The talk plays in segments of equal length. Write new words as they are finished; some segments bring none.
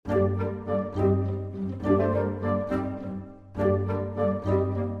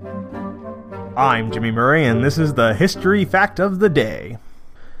I'm Jimmy Murray, and this is the History Fact of the Day.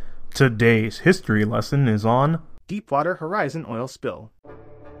 Today's history lesson is on Deepwater Horizon oil spill.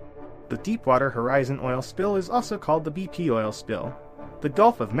 The Deepwater Horizon oil spill is also called the BP oil spill, the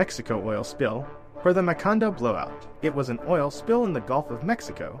Gulf of Mexico oil spill, or the Macondo blowout. It was an oil spill in the Gulf of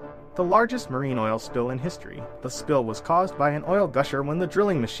Mexico, the largest marine oil spill in history. The spill was caused by an oil gusher when the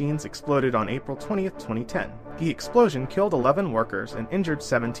drilling machines exploded on April 20, 2010. The explosion killed 11 workers and injured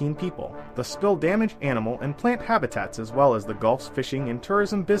 17 people. The spill damaged animal and plant habitats as well as the Gulf's fishing and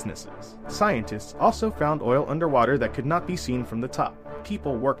tourism businesses. Scientists also found oil underwater that could not be seen from the top.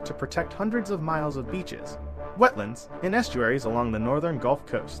 People worked to protect hundreds of miles of beaches, wetlands, and estuaries along the northern Gulf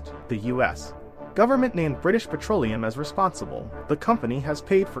Coast. The U.S. government named British Petroleum as responsible. The company has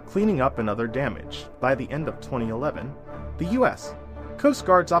paid for cleaning up and other damage. By the end of 2011, the U.S. Coast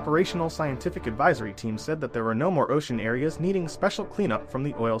Guard's Operational Scientific Advisory Team said that there were no more ocean areas needing special cleanup from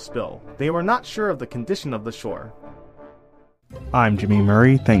the oil spill. They were not sure of the condition of the shore. I'm Jimmy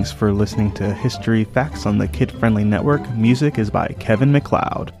Murray. Thanks for listening to History Facts on the Kid Friendly Network. Music is by Kevin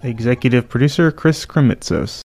MacLeod. Executive producer Chris Kremitzos.